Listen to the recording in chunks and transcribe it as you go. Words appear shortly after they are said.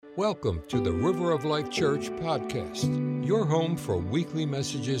Welcome to the River of Life Church podcast, your home for weekly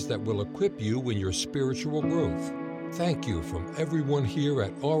messages that will equip you in your spiritual growth. Thank you from everyone here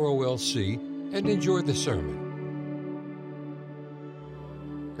at ROLC, and enjoy the sermon.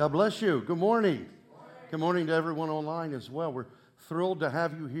 God bless you. Good morning. Good morning to everyone online as well. We're thrilled to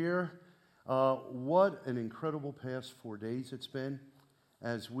have you here. What an incredible past 4 days it's been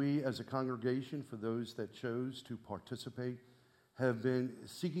as we as a congregation, for those that chose to participate, have been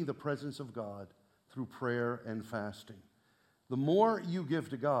seeking the presence of God through prayer and fasting. The more you give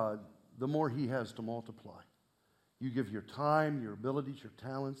to God, the more He has to multiply. You give your time, your abilities, your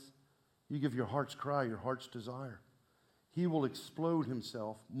talents. You give your heart's cry, your heart's desire. He will explode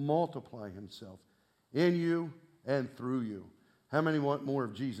Himself, multiply Himself in you and through you. How many want more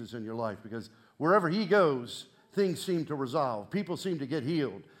of Jesus in your life? Because wherever He goes, things seem to resolve. People seem to get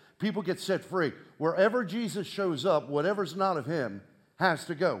healed. People get set free. Wherever Jesus shows up, whatever's not of Him has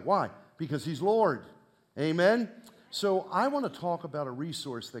to go. Why? Because He's Lord. Amen? So I want to talk about a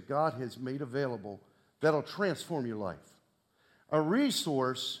resource that God has made available that'll transform your life. A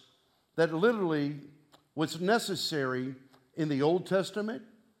resource that literally was necessary in the Old Testament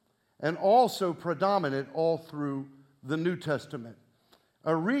and also predominant all through the New Testament.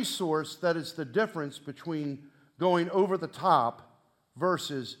 A resource that is the difference between going over the top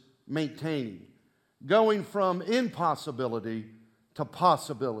versus maintaining. Going from impossibility to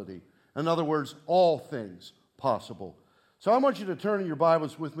possibility. In other words, all things possible. So I want you to turn in your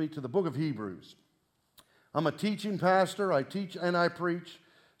Bibles with me to the book of Hebrews. I'm a teaching pastor. I teach and I preach.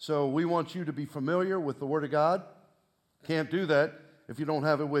 So we want you to be familiar with the Word of God. Can't do that if you don't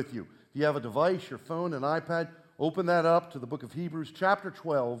have it with you. If you have a device, your phone, an iPad, open that up to the book of Hebrews chapter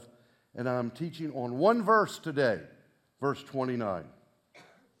 12. And I'm teaching on one verse today, verse 29.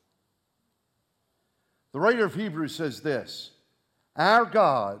 The writer of Hebrews says this: our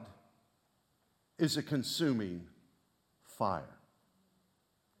God is a consuming fire.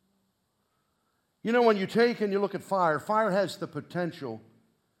 You know, when you take and you look at fire, fire has the potential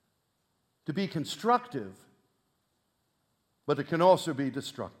to be constructive, but it can also be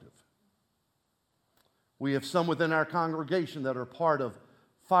destructive. We have some within our congregation that are part of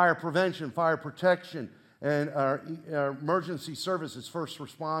fire prevention, fire protection, and our emergency services, first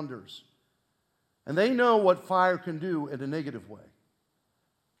responders. And they know what fire can do in a negative way.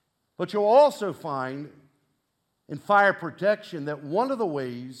 But you'll also find in fire protection that one of the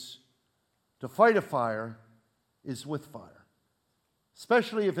ways to fight a fire is with fire,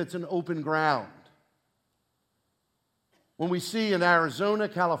 especially if it's an open ground. When we see in Arizona,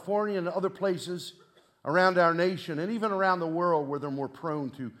 California, and other places around our nation, and even around the world where they're more prone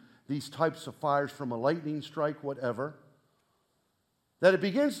to these types of fires from a lightning strike, whatever, that it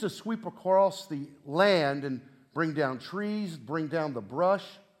begins to sweep across the land and bring down trees, bring down the brush.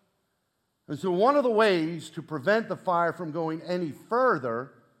 And so one of the ways to prevent the fire from going any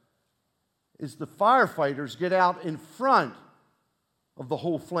further is the firefighters get out in front of the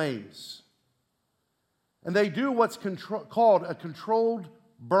whole flames. And they do what's called a controlled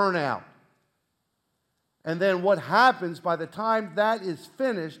burnout. And then what happens by the time that is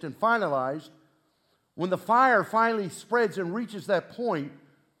finished and finalized, when the fire finally spreads and reaches that point,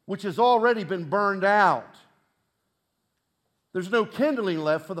 which has already been burned out, there's no kindling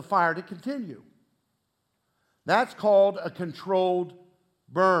left for the fire to continue. That's called a controlled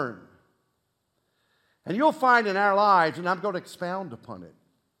burn. And you'll find in our lives, and I'm going to expound upon it,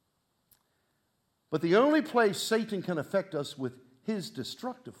 but the only place Satan can affect us with his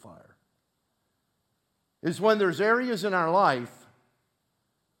destructive fire is when there's areas in our life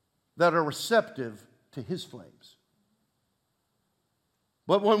that are receptive to his flames.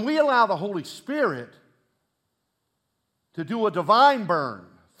 But when we allow the Holy Spirit to do a divine burn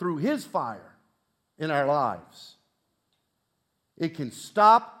through his fire in our lives, it can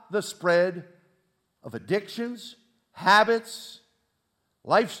stop the spread of addictions, habits,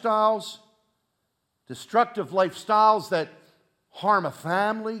 lifestyles, destructive lifestyles that harm a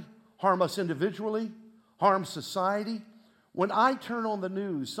family, harm us individually, harm society. When I turn on the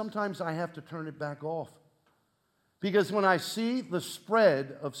news, sometimes I have to turn it back off. Because when I see the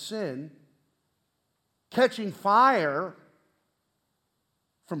spread of sin catching fire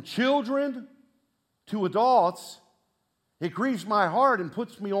from children to adults, it grieves my heart and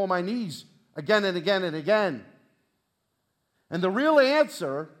puts me on my knees again and again and again. And the real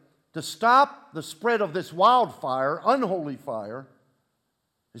answer to stop the spread of this wildfire, unholy fire,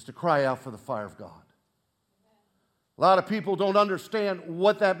 is to cry out for the fire of God. A lot of people don't understand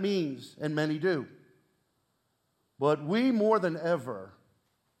what that means, and many do. But we, more than ever,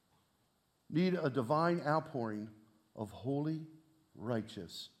 need a divine outpouring of holy,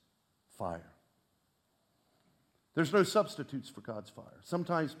 righteous fire. There's no substitutes for God's fire.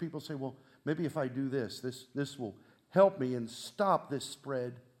 Sometimes people say, well, maybe if I do this will help me and stop this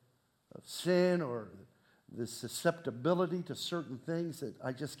spread of sin or this susceptibility to certain things that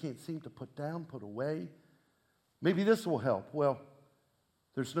I just can't seem to put down, put away. Maybe this will help. Well,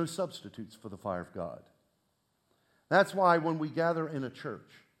 there's no substitutes for the fire of God. That's why when we gather in a church,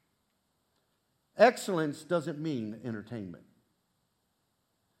 excellence doesn't mean entertainment.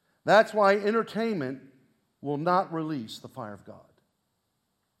 That's why entertainment will not release the fire of God.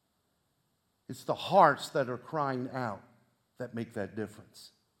 It's the hearts that are crying out that make that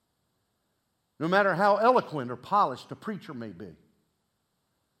difference. No matter how eloquent or polished a preacher may be,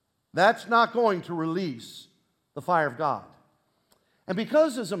 that's not going to release the fire of God. And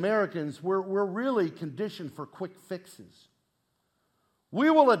because as Americans, we're really conditioned for quick fixes, we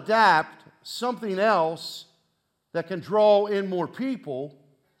will adapt something else that can draw in more people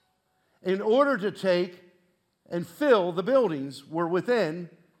in order to take and fill the buildings we're within.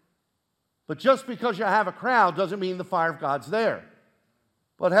 But just because you have a crowd doesn't mean the fire of God's there.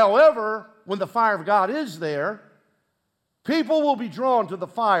 But however, when the fire of God is there, people will be drawn to the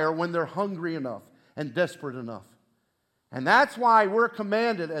fire when they're hungry enough and desperate enough. And that's why we're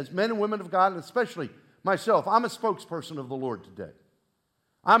commanded as men and women of God, and especially myself, I'm a spokesperson of the Lord today.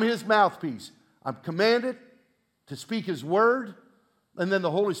 I'm His mouthpiece. I'm commanded to speak His word, and then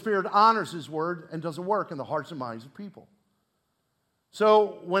the Holy Spirit honors His word and does a work in the hearts and minds of people.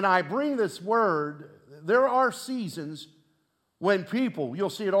 So when I bring this word, there are seasons when people, you'll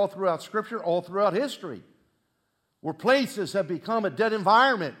see it all throughout Scripture, all throughout history, where places have become a dead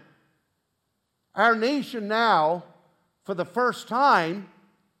environment. Our nation now, for the first time,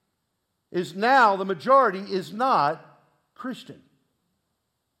 the majority is not Christian.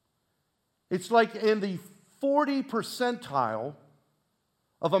 It's like in the 40 percentile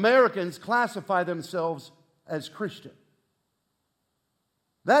of Americans classify themselves as Christian.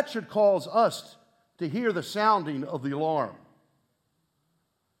 That should cause us to hear the sounding of the alarm.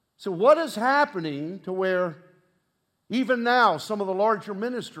 So what is happening to where even now some of the larger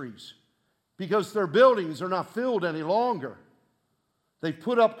ministries, because their buildings are not filled any longer, they've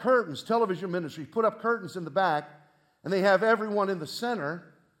put up curtains, television ministries put up curtains in the back, and they have everyone in the center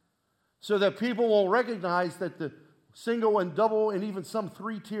so that people will recognize that the single and double and even some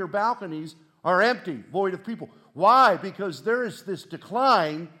three-tier balconies are empty, void of people. Why? Because there is this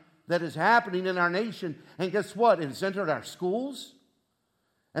decline that is happening in our nation, and guess what? It has entered our schools,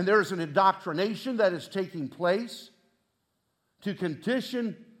 and there is an indoctrination that is taking place to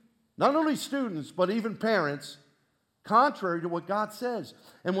condition not only students, but even parents, contrary to what God says.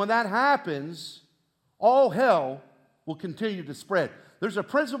 And when that happens, all hell will continue to spread. There's a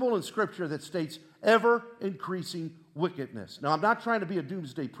principle in Scripture that states ever-increasing wickedness. Now, I'm not trying to be a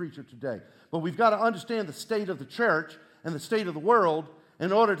doomsday preacher today, but we've got to understand the state of the church and the state of the world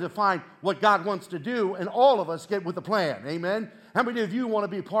in order to find what God wants to do, and all of us get with the plan. Amen? How many of you want to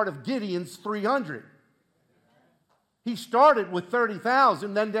be a part of Gideon's 300? He started with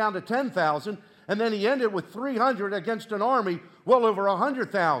 30,000, then down to 10,000, and then he ended with 300 against an army well over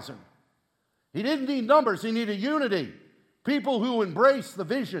 100,000. He didn't need numbers, he needed unity. People who embrace the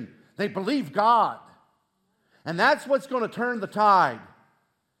vision, they believe God. And that's what's going to turn the tide,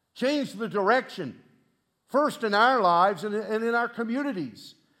 change the direction, first in our lives and in our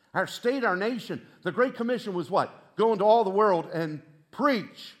communities, our state, our nation. The Great Commission was what? Go into all the world and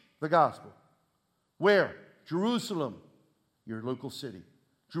preach the gospel. Where? Jerusalem, your local city.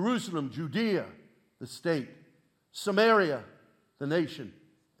 Jerusalem, Judea, the state. Samaria, the nation,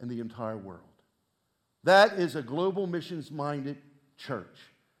 and the entire world. That is a global missions-minded church.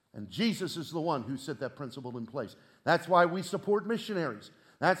 And Jesus is the one who set that principle in place. That's why we support missionaries.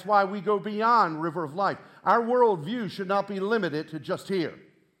 That's why we go beyond River of Life. Our worldview should not be limited to just here.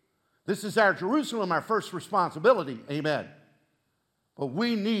 This is our Jerusalem, our first responsibility. Amen. But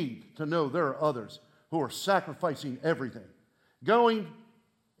we need to know there are others who are sacrificing everything, going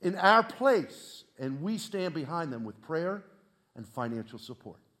in our place, and we stand behind them with prayer and financial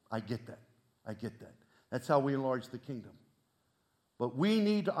support. I get that. I get that. That's how we enlarge the kingdom. But we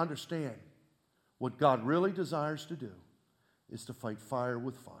need to understand what God really desires to do is to fight fire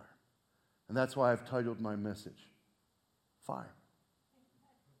with fire. And that's why I've titled my message, Fire.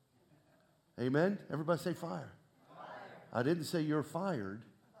 Amen? Everybody say fire. Fire. I didn't say you're fired.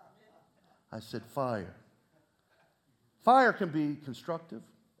 I said fire. Fire can be constructive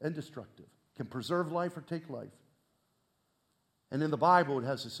and destructive, can preserve life or take life. And in the Bible, it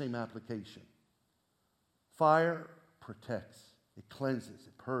has the same application. Fire protects, it cleanses,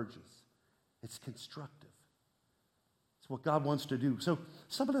 it purges. It's constructive. It's what God wants to do. So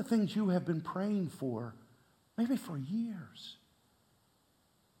some of the things you have been praying for, maybe for years,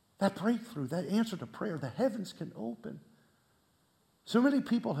 that breakthrough, that answer to prayer, the heavens can open. So many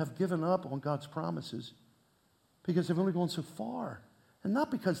people have given up on God's promises because they've only gone so far. And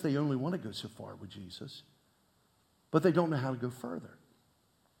not because they only want to go so far with Jesus, but they don't know how to go further.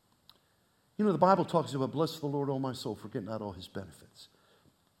 You know, the Bible talks about, bless the Lord, O my soul, forget not all his benefits.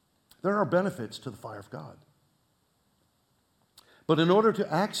 There are benefits to the fire of God. But in order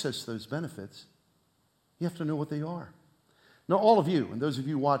to access those benefits, you have to know what they are. Now, all of you, and those of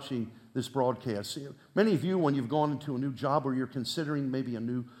you watching this broadcast, many of you, when you've gone into a new job or you're considering maybe a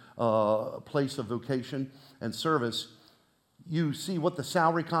new place of vocation and service, you see what the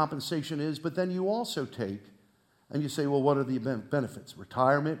salary compensation is, but then you also take and you say, well, what are the benefits?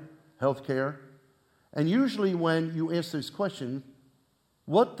 Retirement, health care. And usually when you ask those questions,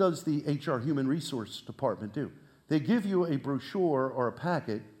 what does the HR Human Resource Department do? They give you a brochure or a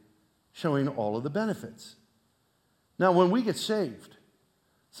packet showing all of the benefits. Now, when we get saved,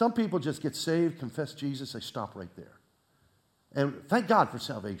 some people just get saved, confess Jesus, they stop right there. And thank God for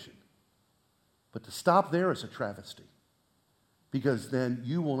salvation. But to stop there is a travesty, because then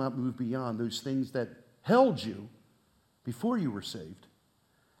you will not move beyond those things that held you before you were saved.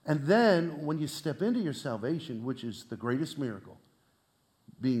 And then when you step into your salvation, which is the greatest miracle,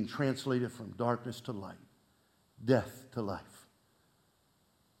 being translated from darkness to light, death to life.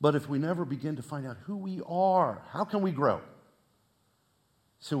 But if we never begin to find out who we are, how can we grow?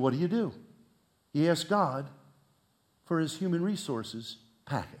 So what do? You ask God for his human resources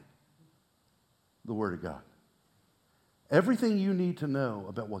packet, the Word of God. Everything you need to know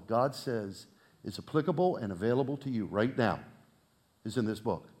about what God says is applicable and available to you right now is in this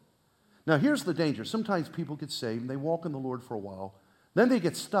book. Now, here's the danger. Sometimes people get saved and they walk in the Lord for a while. Then they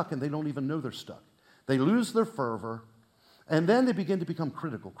get stuck and they don't even know they're stuck. They lose their fervor, and then they begin to become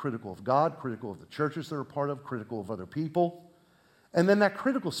critical of God, critical of the churches they're a part of, critical of other people. And then that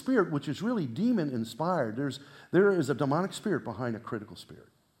critical spirit, which is really demon-inspired, there is a demonic spirit behind a critical spirit.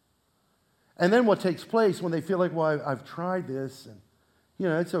 And then what takes place when they feel like, well, I've tried this, and, you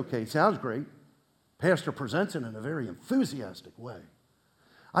know, it's okay, it sounds great. Pastor presents it in a very enthusiastic way.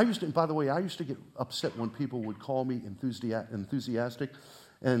 I used to get upset when people would call me enthusiastic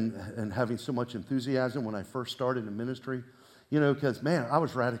and having so much enthusiasm when I first started in ministry, you know, because, man, I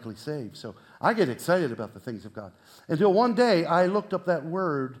was radically saved. So I get excited about the things of God. Until one day I looked up that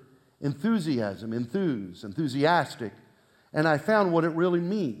word, enthusiasm, enthusiastic, and I found what it really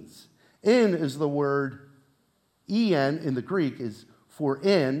means. In is the word, en in the Greek is for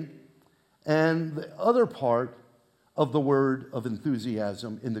in, and the other part of the word of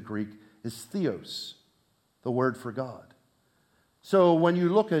enthusiasm in the Greek is theos, the word for God. So when you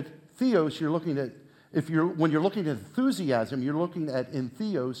look at theos, you're looking at, when you're looking at enthusiasm, you're looking at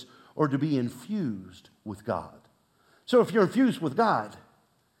entheos, or to be infused with God. So if you're infused with God,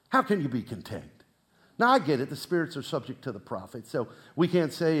 how can you be contained? Now, I get it. The spirits are subject to the prophet. So we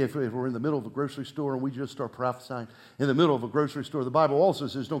can't say if we're in the middle of a grocery store and we just start prophesying in the middle of a grocery store. The Bible also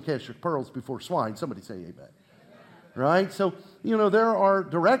says, don't cast your pearls before swine. Somebody say amen. Right? So, you know, there are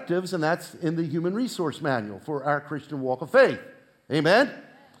directives, and that's in the human resource manual for our Christian walk of faith. Amen?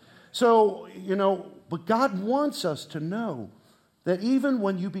 So, you know, but God wants us to know that even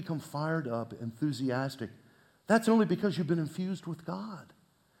when you become fired up, enthusiastic, that's only because you've been infused with God.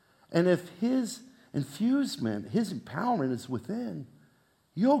 And if his infusement, his empowerment is within,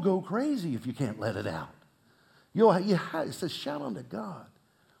 you'll go crazy if you can't let it out. It says, shout unto God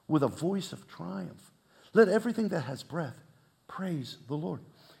with a voice of triumph. Let everything that has breath praise the Lord.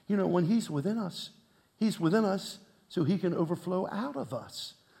 You know, when he's within us so he can overflow out of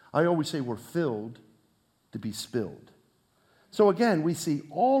us. I always say we're filled to be spilled. So again, we see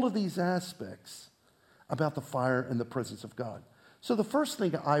all of these aspects about the fire and the presence of God. So the first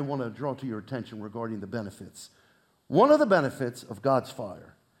thing I want to draw to your attention regarding the benefits, one of the benefits of God's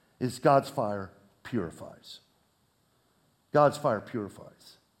fire is God's fire purifies. God's fire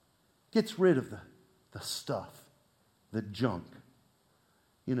purifies. Gets rid of the stuff, the junk,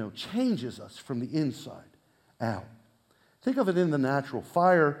 you know, changes us from the inside out. Think of it in the natural.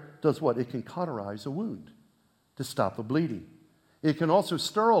 Fire does what? It can cauterize a wound to stop the bleeding. It can also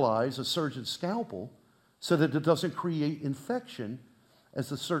sterilize a surgeon's scalpel so that it doesn't create infection as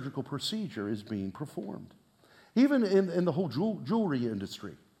the surgical procedure is being performed. Even in the whole jewelry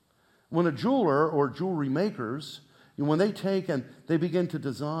industry, when a jeweler or jewelry makers, when they take and they begin to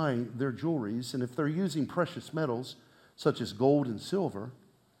design their jewelries, and if they're using precious metals such as gold and silver,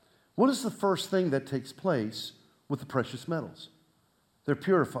 what is the first thing that takes place with the precious metals? They're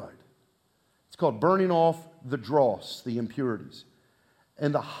purified. It's called burning off the dross, the impurities.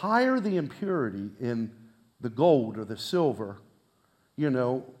 And the higher the impurity in the gold or the silver,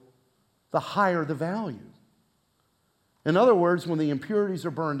 the higher the value. In other words, when the impurities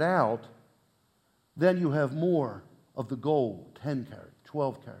are burned out, then you have more of the gold, 10 carat,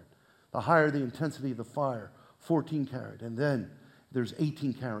 12 carat. The higher the intensity of the fire, 14 carat. And then there's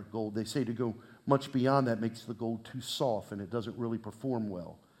 18 carat gold. They say to go much beyond that makes the gold too soft and it doesn't really perform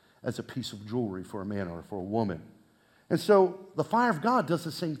well as a piece of jewelry for a man or for a woman. And so the fire of God does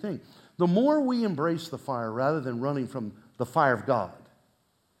the same thing. The more we embrace the fire rather than running from the fire of God,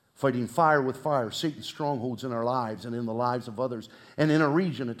 fighting fire with fire, Satan's strongholds in our lives and in the lives of others and in a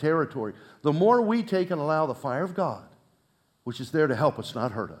region, a territory, the more we take and allow the fire of God, which is there to help us,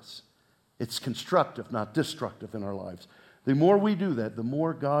 not hurt us. It's constructive, not destructive in our lives. The more we do that, the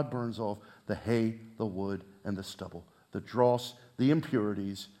more God burns off the hay, the wood, and the stubble, the dross, the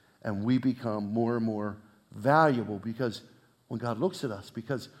impurities, and we become more and more valuable because when God looks at us,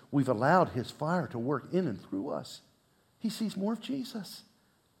 because we've allowed His fire to work in and through us, He sees more of Jesus.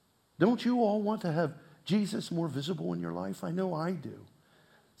 Don't you all want to have Jesus more visible in your life? I know I do.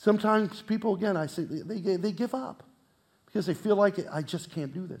 Sometimes people, again, I say, they give up because they feel like, I just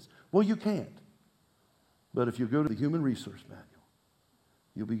can't do this. Well, you can't. But if you go to the Human Resource Manual,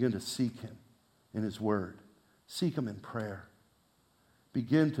 you'll begin to seek Him in His Word. Seek Him in prayer.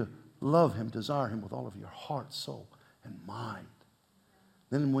 Begin to love Him, desire Him with all of your heart, soul, and mind.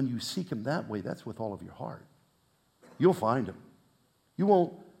 Then when you seek Him that way, that's with all of your heart. You'll find Him. You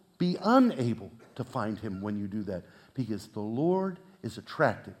won't be unable to find Him when you do that because the Lord is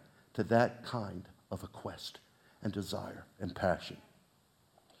attracted to that kind of a quest and desire and passion.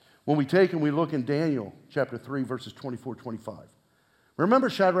 When we take and we look in Daniel chapter 3, verses 24, 25. Remember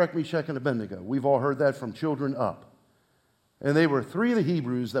Shadrach, Meshach, and Abednego. We've all heard that from children up. And they were three of the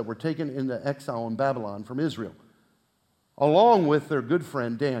Hebrews that were taken into exile in Babylon from Israel, along with their good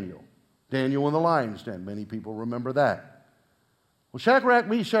friend Daniel. Daniel in the lion's den. Many people remember that. Well, Shadrach,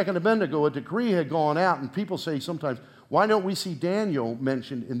 Meshach, and Abednego, a decree had gone out, and people say sometimes, why don't we see Daniel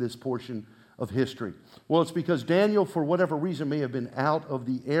mentioned in this portion of history? Well, it's because Daniel, for whatever reason, may have been out of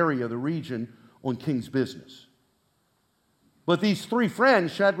the area, the region, on king's business. But these three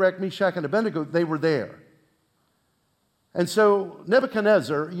friends, Shadrach, Meshach, and Abednego, they were there. And so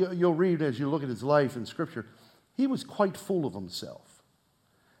Nebuchadnezzar, you'll read as you look at his life in Scripture, he was quite full of himself.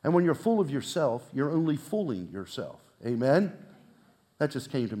 And when you're full of yourself, you're only fooling yourself. Amen? That just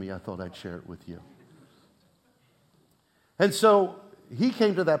came to me. I thought I'd share it with you. And so he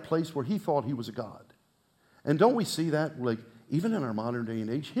came to that place where he thought he was a god. And don't we see that? Like, even in our modern day and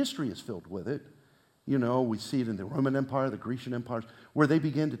age, history is filled with it. We see it in the Roman Empire, the Grecian empires, where they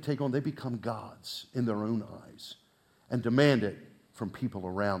begin to take on, they become gods in their own eyes and demand it from people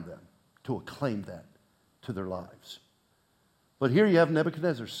around them to acclaim that to their lives. But here you have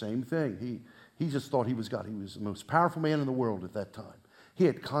Nebuchadnezzar, same thing. He just thought he was God. He was the most powerful man in the world at that time. He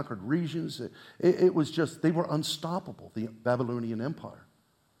had conquered regions. It was just, they were unstoppable, the Babylonian Empire.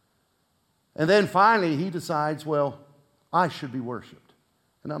 And then finally he decides, well, I should be worshipped.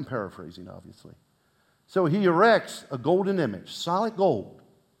 And I'm paraphrasing, obviously. So he erects a golden image, solid gold.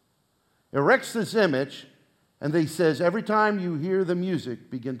 Erects this image, and he says, every time you hear the music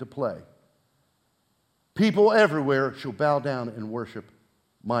begin to play, people everywhere shall bow down and worship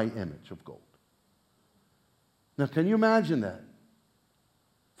my image of gold. Now, can you imagine that?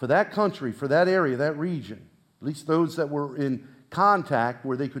 For that country, for that area, that region, at least those that were in contact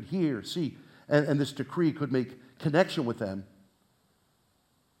where they could hear, see, and this decree could make connection with them,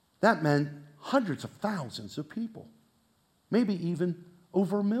 that meant hundreds of thousands of people, maybe even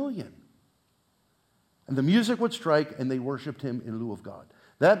over 1 million. And the music would strike, and they worshiped him in lieu of God.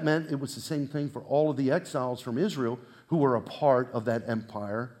 That meant it was the same thing for all of the exiles from Israel who were a part of that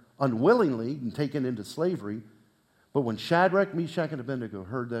empire, unwillingly and taken into slavery. But when Shadrach, Meshach, and Abednego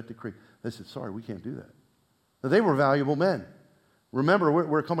heard that decree, they said, sorry, we can't do that. Now, they were valuable men. Remember,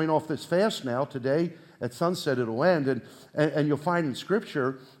 we're coming off this fast now. Today, at sunset, it'll end. And you'll find in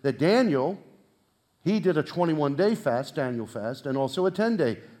Scripture that Daniel, he did a 21-day fast, Daniel fast, and also a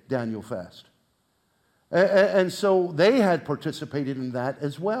 10-day Daniel fast. And so they had participated in that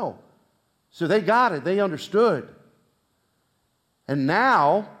as well. So they got it. They understood. And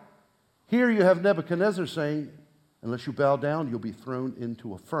now, here you have Nebuchadnezzar saying, unless you bow down, you'll be thrown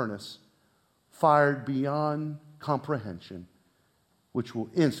into a furnace, fired beyond comprehension, which will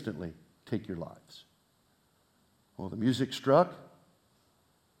instantly take your lives. Well, the music struck.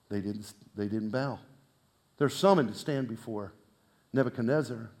 They didn't bow. They're summoned to stand before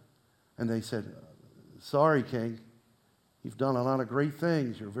Nebuchadnezzar, and they said, sorry, king, you've done a lot of great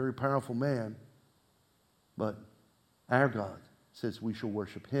things. You're a very powerful man. But our God says we shall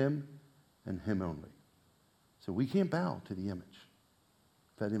worship him and him only. So we can't bow to the image.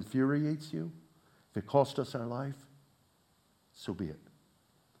 If that infuriates you, if it cost us our life, so be it.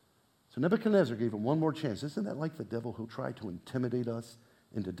 So Nebuchadnezzar gave him one more chance. Isn't that like the devil who tried to intimidate us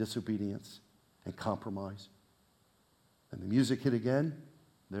into disobedience and compromise? And the music hit again.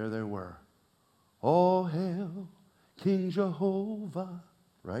 There they were. All hail King Jehovah.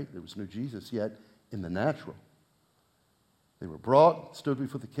 Right? There was no Jesus yet in the natural. They were brought, stood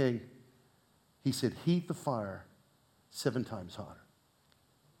before the king. He said, heat the fire 7 times hotter.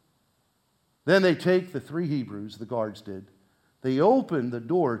 Then they take the 3 Hebrews, the guards did. They opened the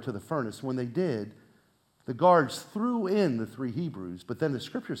door to the furnace. When they did, the guards threw in the 3 Hebrews, but then the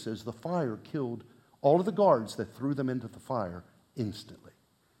scripture says the fire killed all of the guards that threw them into the fire instantly.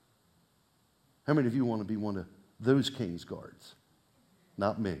 How many of you want to be one of those king's guards?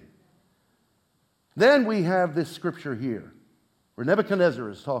 Not me. Then we have this scripture here where Nebuchadnezzar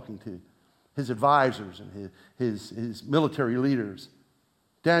is talking to his advisors and his military leaders.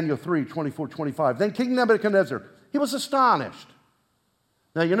 Daniel 3, 24, 25. Then King Nebuchadnezzar, he was astonished.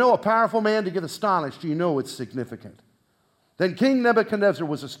 Now, you know a powerful man to get astonished, you know it's significant. Then King Nebuchadnezzar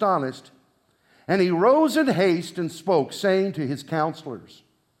was astonished, and he rose in haste and spoke, saying to his counselors,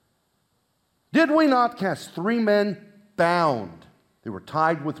 did we not cast 3 men bound? They were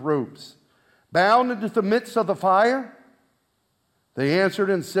tied with ropes, bound into the midst of the fire? They answered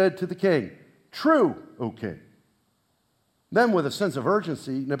and said to the king, true, O king. Then with a sense of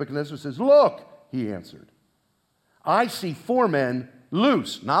urgency, Nebuchadnezzar says, look, he answered, I see 4 men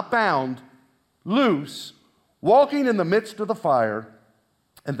loose, not bound, loose, walking in the midst of the fire,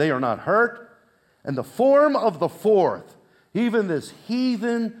 and they are not hurt. And the form of the 4th, even this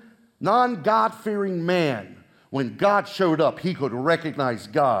heathen, non-God-fearing man, when God showed up, he could recognize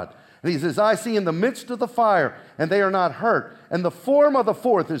God. And he says, I see in the midst of the fire, and they are not hurt. And the form of the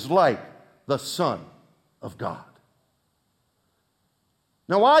 4th is like the Son of God.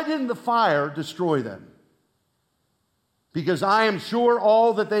 Now, why didn't the fire destroy them? Because I am sure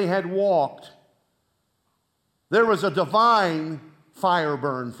all that they had walked, there was a divine fire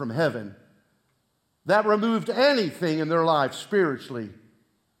burn from heaven that removed anything in their life spiritually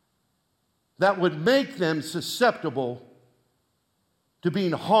that would make them susceptible to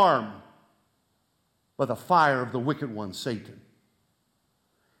being harmed by the fire of the wicked one, Satan.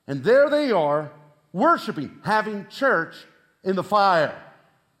 And there they are, worshiping, having church in the fire.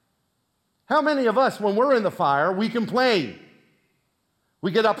 How many of us, when we're in the fire, we complain?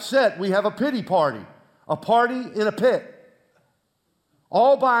 We get upset. We have a pity party, a party in a pit,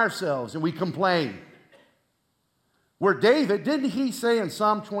 all by ourselves, and we complain. Where David, didn't he say in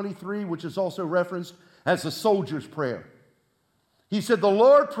Psalm 23, which is also referenced as the soldier's prayer? He said, the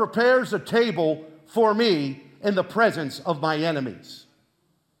Lord prepares a table for me in the presence of my enemies.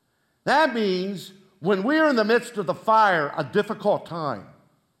 That means when we're in the midst of the fire, a difficult time,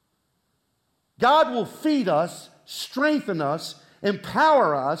 God will feed us, strengthen us,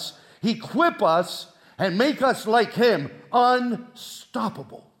 empower us, equip us, and make us like him,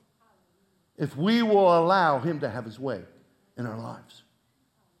 unstoppable, if we will allow him to have his way in our lives.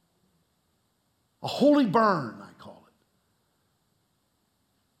 A holy burn, I call it.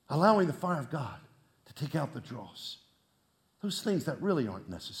 Allowing the fire of God to take out the dross. Those things that really aren't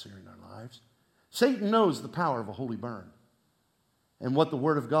necessary in our lives. Satan knows the power of a holy burn and what the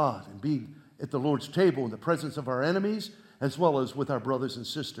Word of God and being at the Lord's table in the presence of our enemies, as well as with our brothers and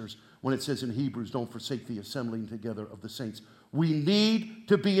sisters, when it says in Hebrews, don't forsake the assembling together of the saints. We need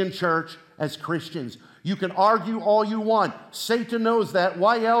to be in church as Christians. You can argue all you want. Satan knows that.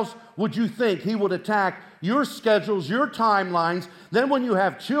 Why else would you think he would attack your schedules, your timelines? Then when you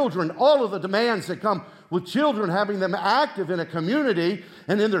have children, all of the demands that come with children, having them active in a community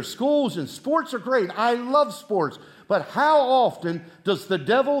and in their schools, and sports are great. I love sports. But how often does the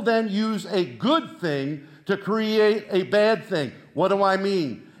devil then use a good thing to create a bad thing? What do I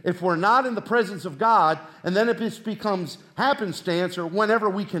mean? If we're not in the presence of God, and then it just becomes happenstance or whenever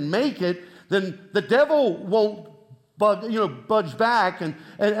we can make it, then the devil won't budge back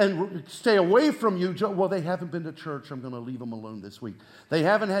and stay away from you. Well, they haven't been to church. I'm going to leave them alone this week. They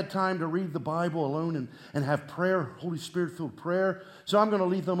haven't had time to read the Bible alone and have prayer, Holy Spirit-filled prayer, so I'm going to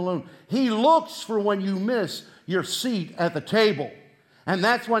leave them alone. He looks for when you miss your seat at the table, and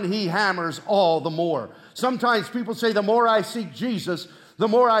that's when he hammers all the more. Sometimes people say, the more I seek Jesus, the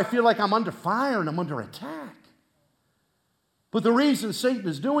more I feel like I'm under fire and I'm under attack. But the reason Satan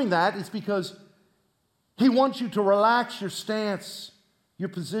is doing that is because he wants you to relax your stance, your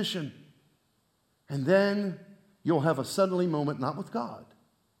position, and then you'll have a suddenly moment, not with God,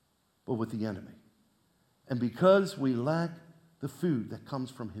 but with the enemy. And because we lack the food that comes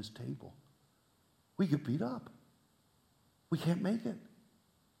from his table, we get beat up. We can't make it.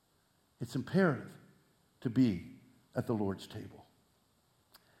 It's imperative to be at the Lord's table.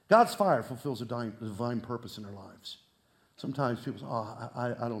 God's fire fulfills a divine purpose in our lives. Sometimes people say,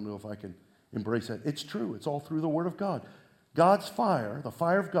 I don't know if I can embrace that. It's true. It's all through the Word of God. God's fire, the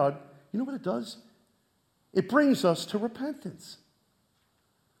fire of God, you know what it does? It brings us to repentance.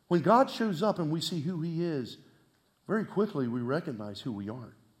 When God shows up and we see who he is, very quickly we recognize who we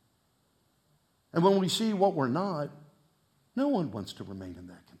aren't. And when we see what we're not, no one wants to remain in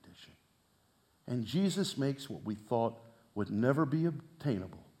that condition. And Jesus makes what we thought would never be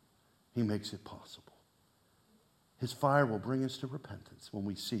obtainable, he makes it possible. His fire will bring us to repentance when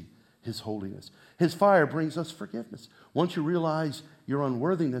we see his holiness. His fire brings us forgiveness. Once you realize your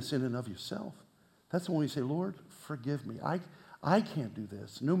unworthiness in and of yourself, that's when we say, Lord, forgive me. I can't do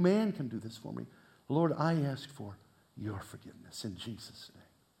this. No man can do this for me. Lord, I ask for your forgiveness in Jesus' name.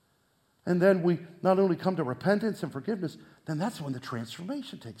 And then we not only come to repentance and forgiveness, then that's when the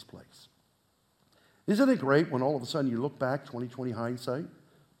transformation takes place. Isn't it great when all of a sudden you look back, 20/20 hindsight,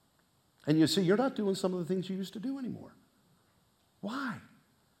 and you see you're not doing some of the things you used to do anymore? Why?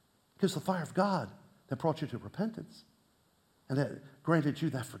 Because the fire of God that brought you to repentance and that granted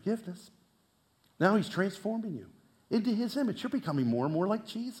you that forgiveness, now he's transforming you into his image. You're becoming more and more like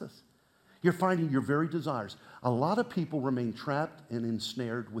Jesus. You're finding your very desires. A lot of people remain trapped and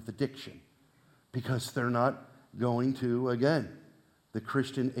ensnared with addiction because they're not going to, again, the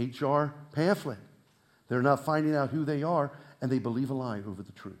Christian HR pamphlet. They're not finding out who they are, and they believe a lie over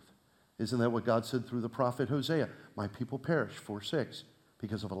the truth. Isn't that what God said through the prophet Hosea? My people perish, 4:6,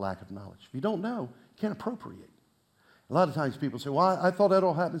 because of a lack of knowledge. If you don't know, you can't appropriate. A lot of times people say, well, I thought that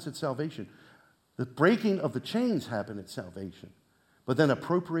all happens at salvation. The breaking of the chains happened at salvation. But then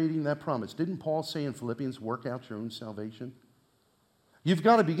appropriating that promise. Didn't Paul say in Philippians, work out your own salvation? You've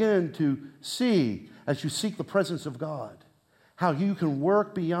got to begin to see, as you seek the presence of God, how you can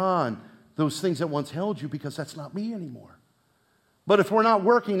work beyond those things that once held you, because that's not me anymore. But if we're not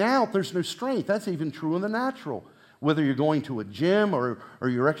working out, there's no strength. That's even true in the natural. Whether you're going to a gym or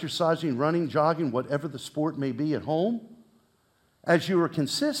you're exercising, running, jogging, whatever the sport may be at home, as you are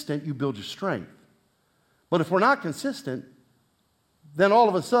consistent, you build your strength. But if we're not consistent, then all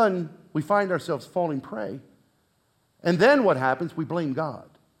of a sudden, we find ourselves falling prey. And then what happens? We blame God.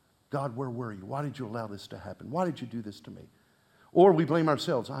 God, where were you? Why did you allow this to happen? Why did you do this to me? Or we blame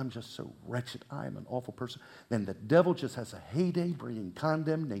ourselves. I'm just so wretched. I am an awful person. Then the devil just has a heyday bringing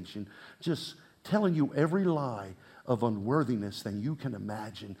condemnation, just telling you every lie of unworthiness than you can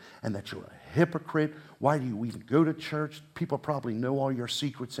imagine, and that you're a hypocrite. Why do you even go to church? People probably know all your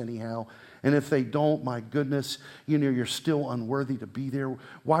secrets anyhow. And if they don't, my goodness, you're still unworthy to be there.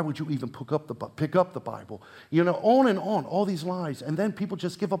 Why would you even pick up the Bible? On and on, all these lies. And then people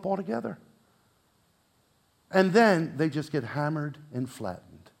just give up altogether. And then they just get hammered and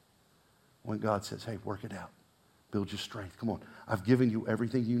flattened when God says, hey, work it out. Build your strength. Come on. I've given you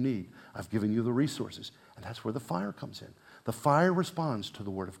everything you need. I've given you the resources. And that's where the fire comes in. The fire responds to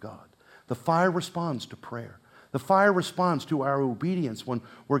the Word of God. The fire responds to prayer. The fire responds to our obedience when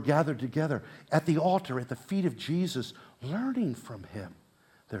we're gathered together at the altar, at the feet of Jesus, learning from him.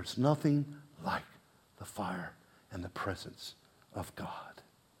 There's nothing like the fire and the presence of God.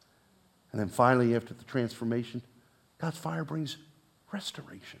 And then finally, after the transformation, God's fire brings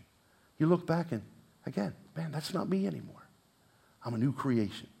restoration. You look back and, again, man, that's not me anymore. I'm a new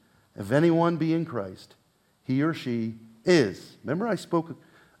creation. If anyone be in Christ, he or she is. Remember I spoke,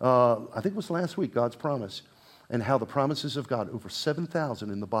 I think it was last week, God's promise, and how the promises of God, over 7,000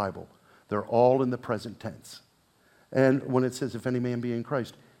 in the Bible, they're all in the present tense. And when it says, if any man be in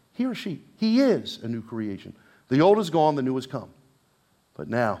Christ, he or she, he is a new creation. The old is gone, the new has come. But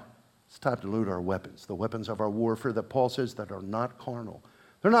now, it's time to load our weapons, the weapons of our warfare that Paul says that are not carnal.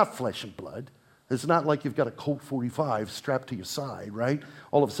 They're not flesh and blood. It's not like you've got a Colt 45 strapped to your side, right?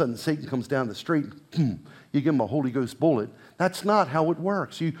 All of a sudden, Satan comes down the street, you give him a Holy Ghost bullet. That's not how it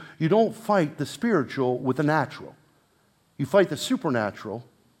works. You don't fight the spiritual with the natural. You fight the supernatural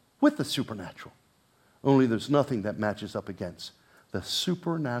with the supernatural. Only there's nothing that matches up against the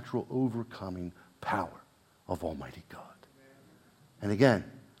supernatural overcoming power of Almighty God. And again,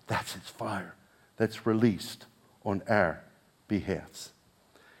 that's his fire that's released on our behalves.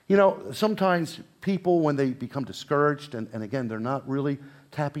 Sometimes people, when they become discouraged, and again, they're not really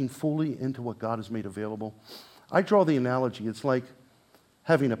tapping fully into what God has made available, I draw the analogy, it's like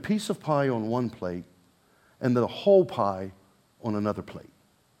having a piece of pie on one plate and the whole pie on another plate.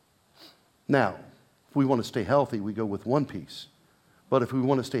 Now, if we want to stay healthy, we go with one piece. But if we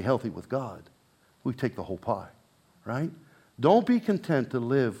want to stay healthy with God, we take the whole pie, right? Don't be content to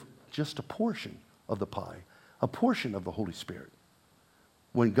live just a portion of the pie, a portion of the Holy Spirit,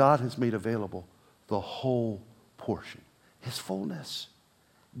 when God has made available the whole portion, his fullness.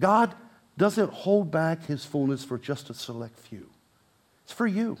 God doesn't hold back his fullness for just a select few. It's for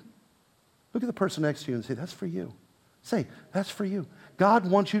you. Look at the person next to you and say, that's for you. Say, that's for you. God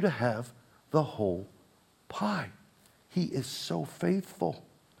wants you to have the whole pie. He is so faithful.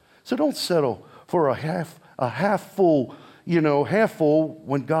 So don't settle for a half full, half full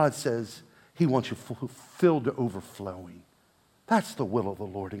when God says he wants you filled to overflowing. That's the will of the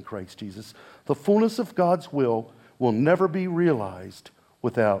Lord in Christ Jesus. The fullness of God's will never be realized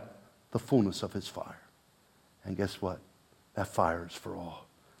without the fullness of his fire. And guess what? That fire is for all.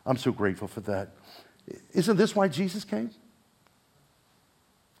 I'm so grateful for that. Isn't this why Jesus came?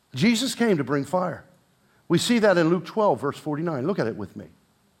 Jesus came to bring fire. We see that in Luke 12, verse 49. Look at it with me.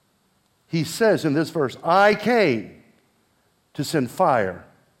 He says in this verse, I came to send fire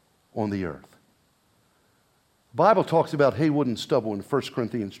on the earth. The Bible talks about hay, wood, and stubble in 1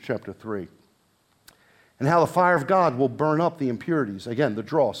 Corinthians chapter 3. And how the fire of God will burn up the impurities. Again, the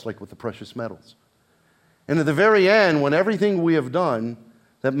dross, like with the precious metals. And at the very end, when everything we have done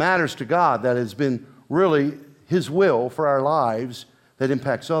that matters to God, that has been really his will for our lives, that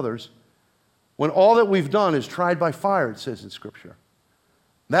impacts others, when all that we've done is tried by fire, it says in Scripture,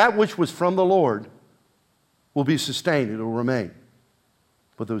 that which was from the Lord will be sustained, it will remain.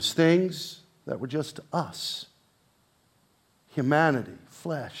 But those things that were just us, humanity,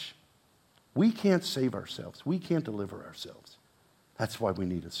 flesh, we can't save ourselves. We can't deliver ourselves. That's why we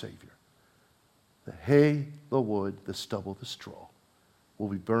need a Savior. The hay, the wood, the stubble, the straw will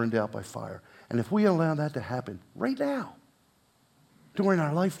be burned out by fire. And if we allow that to happen right now, during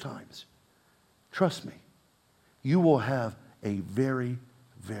our lifetimes, trust me, you will have a very,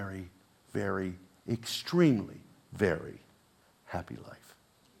 very, very, extremely, very happy life.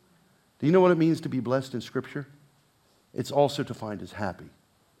 Do you know what it means to be blessed in Scripture? It's also defined as happy.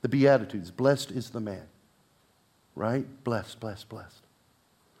 The Beatitudes, blessed is the man, right? Blessed, blessed, blessed.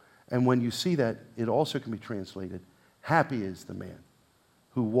 And when you see that, it also can be translated, happy is the man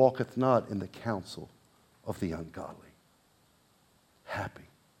who walketh not in the counsel of the ungodly. Happy.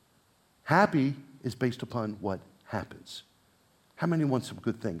 Happy is based upon what happens. How many want some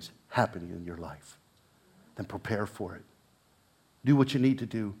good things happening in your life? Then prepare for it. Do what you need to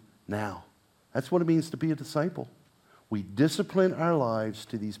do now. That's what it means to be a disciple. We discipline our lives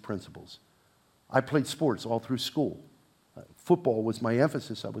to these principles. I played sports all through school. Football was my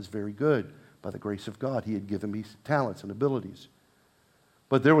emphasis. I was very good. By the grace of God, he had given me talents and abilities.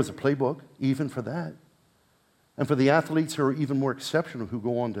 But there was a playbook even for that. And for the athletes who are even more exceptional, who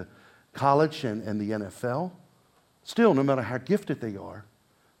go on to college and the NFL, still, no matter how gifted they are,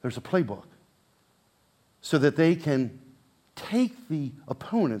 there's a playbook so that they can take the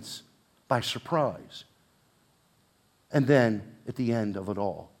opponents by surprise and then, at the end of it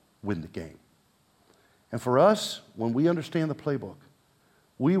all, win the game. And for us, when we understand the playbook,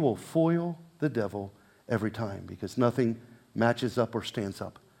 we will foil the devil every time because nothing matches up or stands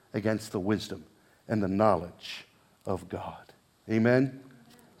up against the wisdom and the knowledge of God. Amen?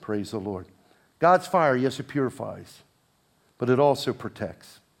 Praise the Lord. God's fire, yes, it purifies, but it also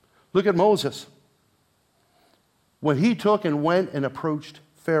protects. Look at Moses. When he took and went and approached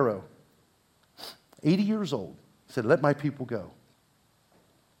Pharaoh, 80 years old, said, let my people go.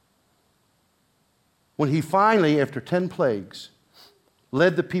 When he finally, after 10 plagues,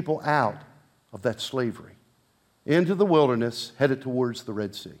 led the people out of that slavery into the wilderness, headed towards the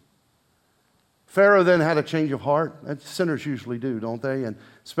Red Sea. Pharaoh then had a change of heart. And sinners usually do, don't they? And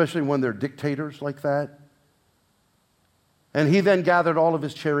especially when they're dictators like that. And he then gathered all of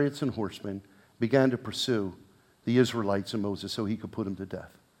his chariots and horsemen, began to pursue the Israelites and Moses so he could put them to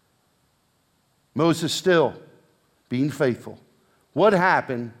death. Moses still being faithful. What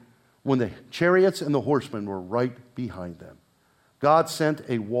happened when the chariots and the horsemen were right behind them? God sent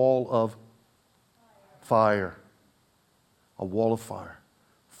a wall of fire. A wall of fire.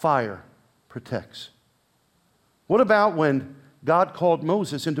 Fire protects. What about when God called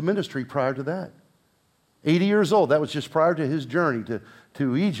Moses into ministry prior to that? 80 years old. That was just prior to his journey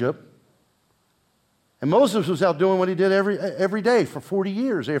to Egypt. And Moses was out doing what he did every day for 40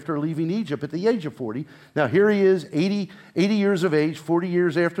 years after leaving Egypt at the age of 40. Now here he is, 80 years of age, 40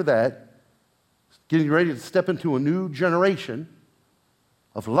 years after that, getting ready to step into a new generation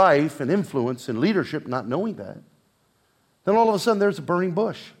of life and influence and leadership, not knowing that. Then all of a sudden there's a burning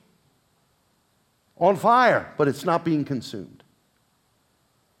bush on fire, but it's not being consumed.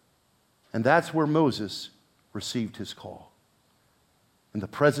 And that's where Moses received his call in the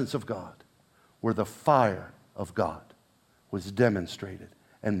presence of God. where the fire of God was demonstrated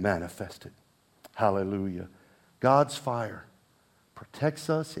and manifested. Hallelujah. God's fire protects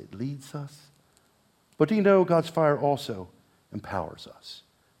us, it leads us. But do you know God's fire also empowers us?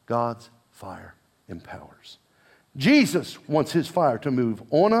 God's fire empowers. Jesus wants his fire to move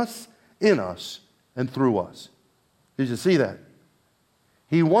on us, in us, and through us. Did you see that?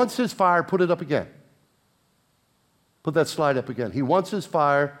 He wants his fire, put it up again. Put that slide up again. He wants his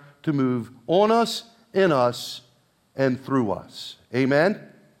fire to move on us, in us, and through us. Amen?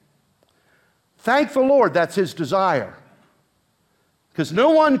 Thank the Lord that's his desire. Because no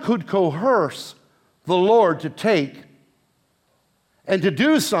one could coerce the Lord to take and to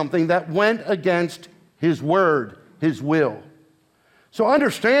do something that went against his word, his will. So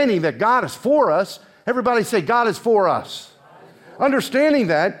understanding that God is for us, everybody say, God is for us. Understanding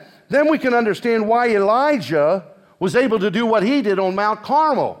that, then we can understand why Elijah was able to do what he did on Mount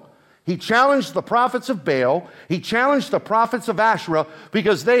Carmel. He challenged the prophets of Baal. He challenged the prophets of Asherah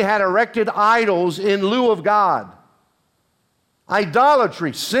because they had erected idols in lieu of God.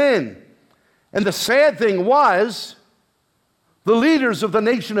 Idolatry, sin. And the sad thing was, the leaders of the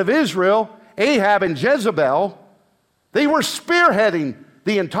nation of Israel, Ahab and Jezebel, they were spearheading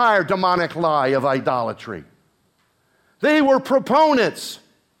the entire demonic lie of idolatry. They were proponents.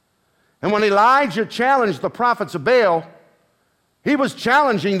 And when Elijah challenged the prophets of Baal, he was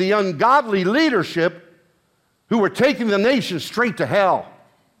challenging the ungodly leadership who were taking the nation straight to hell.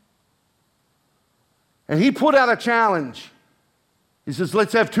 And he put out a challenge. He says,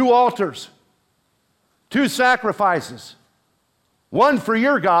 let's have 2 altars, 2 sacrifices, one for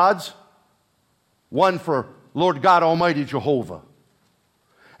your gods, one for Lord God Almighty Jehovah.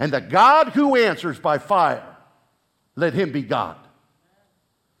 And the God who answers by fire, let him be God.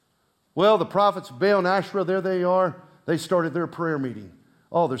 Well, the prophets of Baal and Asherah, there they are. They started their prayer meeting.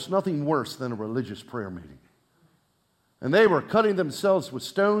 Oh, there's nothing worse than a religious prayer meeting. And they were cutting themselves with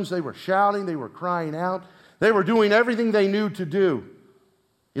stones. They were shouting. They were crying out. They were doing everything they knew to do.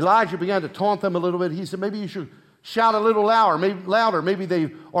 Elijah began to taunt them a little bit. He said, maybe you should shout a little louder. Maybe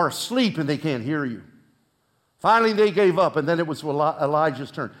they are asleep and they can't hear you. Finally, they gave up, and then it was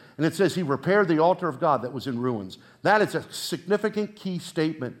Elijah's turn. And it says he repaired the altar of God that was in ruins. That is a significant key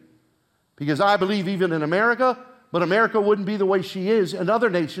statement. Because I believe even in America, but America wouldn't be the way she is in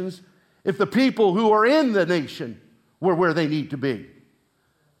other nations if the people who are in the nation were where they need to be.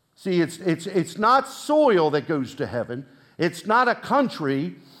 See, it's not soil that goes to heaven. It's not a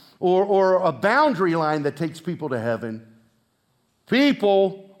country or a boundary line that takes people to heaven.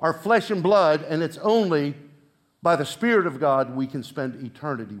 People are flesh and blood, and it's only by the Spirit of God we can spend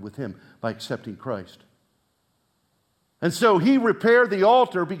eternity with him by accepting Christ. And so he repaired the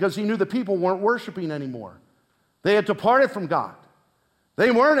altar because he knew the people weren't worshiping anymore. They had departed from God. They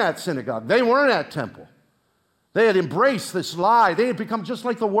weren't at synagogue. They weren't at temple. They had embraced this lie. They had become just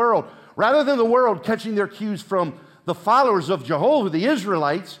like the world. Rather than the world catching their cues from the followers of Jehovah, the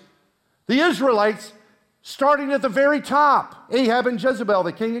Israelites starting at the very top, Ahab and Jezebel,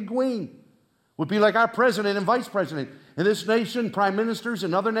 the king and queen, would be like our president and vice president. In this nation, prime ministers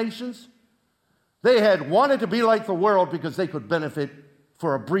in other nations, they had wanted to be like the world because they could benefit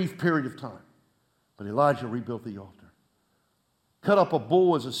for a brief period of time. But Elijah rebuilt the altar, cut up a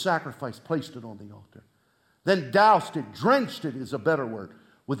bull as a sacrifice, placed it on the altar, then doused it, drenched it is a better word,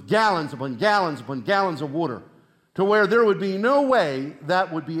 with gallons upon gallons upon gallons of water, to where there would be no way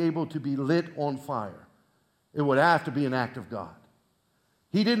that would be able to be lit on fire. It would have to be an act of God.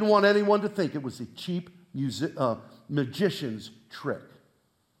 He didn't want anyone to think it was a cheap magician's trick.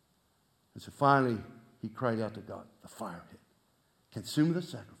 And so finally, he cried out to God. The fire hit. Consume the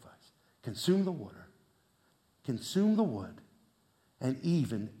sacrifice. Consume the water. Consume the wood. And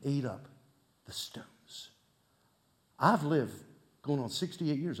even ate up the stones. I've lived going on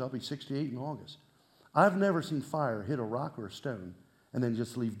 68 years. I'll be 68 in August. I've never seen fire hit a rock or a stone and then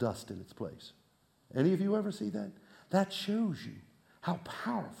just leave dust in its place. Any of you ever see that? That shows you how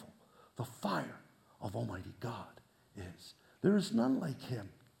powerful the fire of Almighty God is. There is none like him.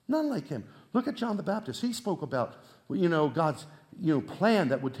 None like him. Look at John the Baptist. He spoke about, God's, plan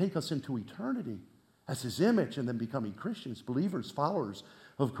that would take us into eternity as his image and then becoming Christians, believers, followers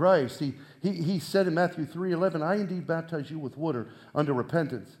of Christ. He said in Matthew 3:11, I indeed baptize you with water unto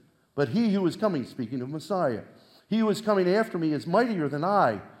repentance. But he who is coming, speaking of Messiah, he who is coming after me is mightier than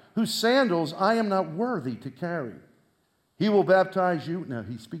I, whose sandals I am not worthy to carry. He will baptize you. Now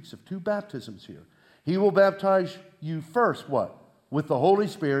he speaks of 2 baptisms here. He will baptize you first, what? With the Holy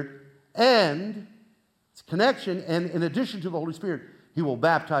Spirit, and it's connection, and in addition to the Holy Spirit, he will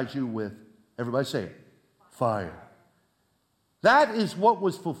baptize you with, everybody say it, fire. That is what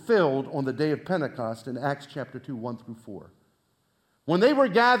was fulfilled on the day of Pentecost in Acts chapter 2, 1 through 4. When they were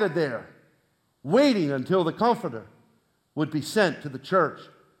gathered there, waiting until the Comforter would be sent to the church,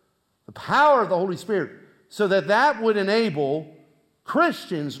 the power of the Holy Spirit, so that that would enable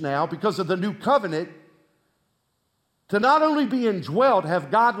Christians now, because of the new covenant, to not only be indwelt,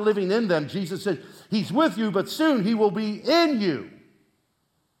 have God living in them. Jesus said, He's with you, but soon He will be in you.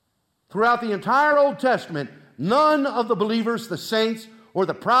 Throughout the entire Old Testament, none of the believers, the saints, or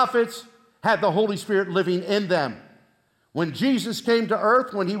the prophets had the Holy Spirit living in them. When Jesus came to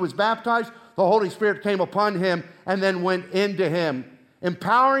earth, when He was baptized, the Holy Spirit came upon Him and then went into Him,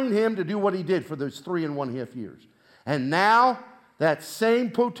 empowering Him to do what He did for those 3.5 years. And now, that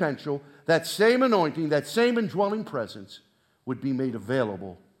same potential, that same anointing, that same indwelling presence would be made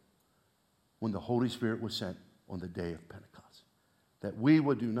available when the Holy Spirit was sent on the day of Pentecost. That we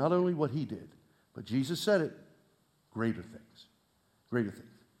would do not only what He did, but Jesus said it, greater things. Greater things.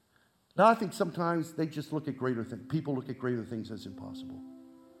 Now, I think sometimes they just look at greater things. People look at greater things as impossible.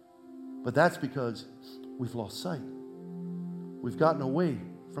 But that's because we've lost sight. We've gotten away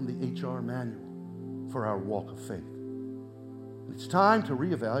from the HR manual for our walk of faith. It's time to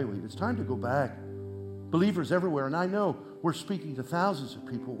reevaluate. It's time to go back. Believers everywhere, and I know we're speaking to thousands of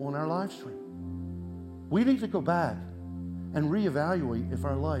people on our live stream. We need to go back and reevaluate if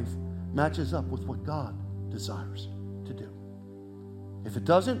our life matches up with what God desires to do. If it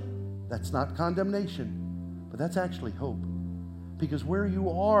doesn't, that's not condemnation, but that's actually hope. Because where you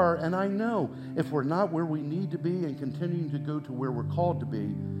are, and I know if we're not where we need to be and continuing to go to where we're called to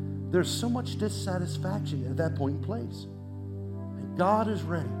be, there's so much dissatisfaction at that point in place. And God is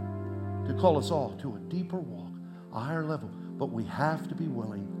ready to call us all to a deeper walk, a higher level, but we have to be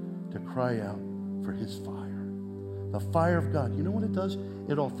willing to cry out for His fire. The fire of God, you know what it does?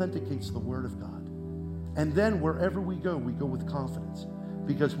 It authenticates the Word of God. And then wherever we go with confidence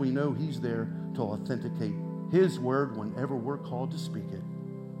because we know He's there to authenticate His Word whenever we're called to speak it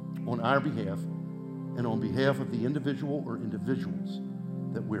on our behalf and on behalf of the individual or individuals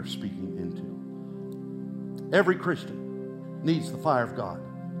that we're speaking into. Every Christian needs the fire of God.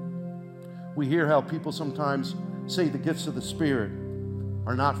 We hear how people sometimes say the gifts of the Spirit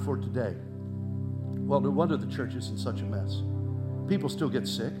are not for today. Well, no wonder the church is in such a mess. People still get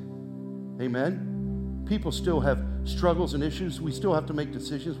sick. Amen. People still have struggles and issues. We still have to make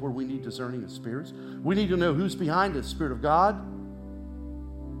decisions where we need discerning of spirits. We need to know who's behind it. Spirit of God?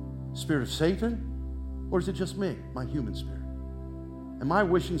 Spirit of Satan? Or is it just me, my human spirit? Am I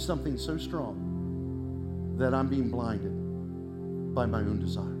wishing something so strong that I'm being blinded by my own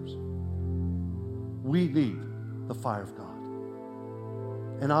desires? We need the fire of God.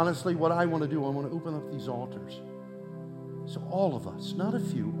 And honestly, what I want to do, I want to open up these altars. So all of us, not a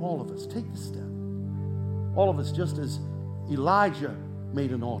few, all of us, take the step. All of us, just as Elijah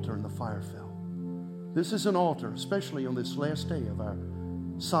made an altar and the fire fell. This is an altar, especially on this last day of our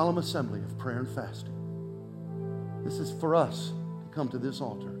solemn assembly of prayer and fasting. This is for us to come to this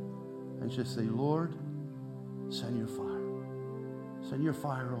altar and just say, Lord, send your fire. Send your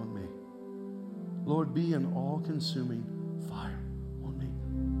fire on me. Lord, be an all-consuming fire on me.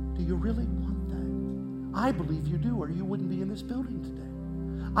 Do you really want that? I believe you do, or you wouldn't be in this building today.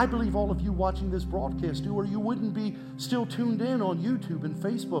 I believe all of you watching this broadcast do, or you wouldn't be still tuned in on YouTube and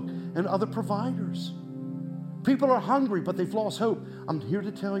Facebook and other providers. People are hungry, but they've lost hope. I'm here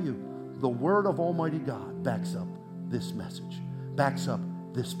to tell you, the Word of Almighty God backs up this message, backs up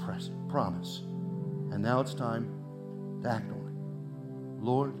this promise. And now it's time to act on it.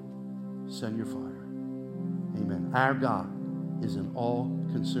 Lord, send your fire. Amen. Our God is an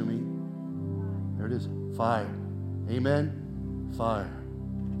all-consuming, there it is, fire. Amen. Fire.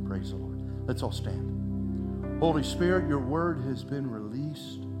 Praise the Lord. Let's all stand. Holy Spirit, your word has been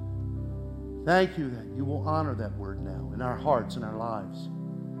released. Thank you that you will honor that word now in our hearts and our lives.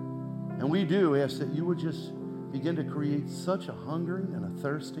 And we do ask that you would just begin to create such a hungering and a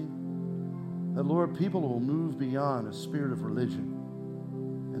thirsting that, Lord, people will move beyond a spirit of religion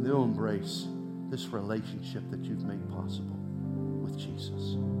and they'll embrace this relationship that you've made possible with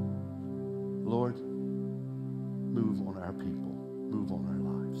Jesus. Lord, move on our people, move on our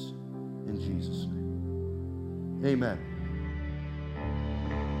lives. In Jesus' name, amen.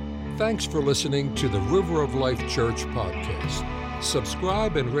 Thanks for listening to the River of Life Church podcast.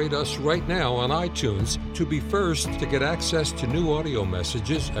 Subscribe and rate us right now on iTunes to be first to get access to new audio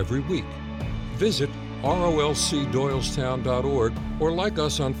messages every week. Visit rolcdoylestown.org or like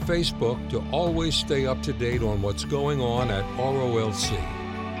us on Facebook to always stay up to date on what's going on at ROLC.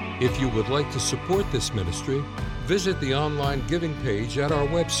 If you would like to support this ministry, visit the online giving page at our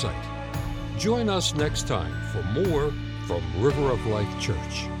website. Join us next time for more from River of Life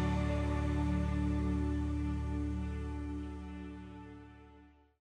Church.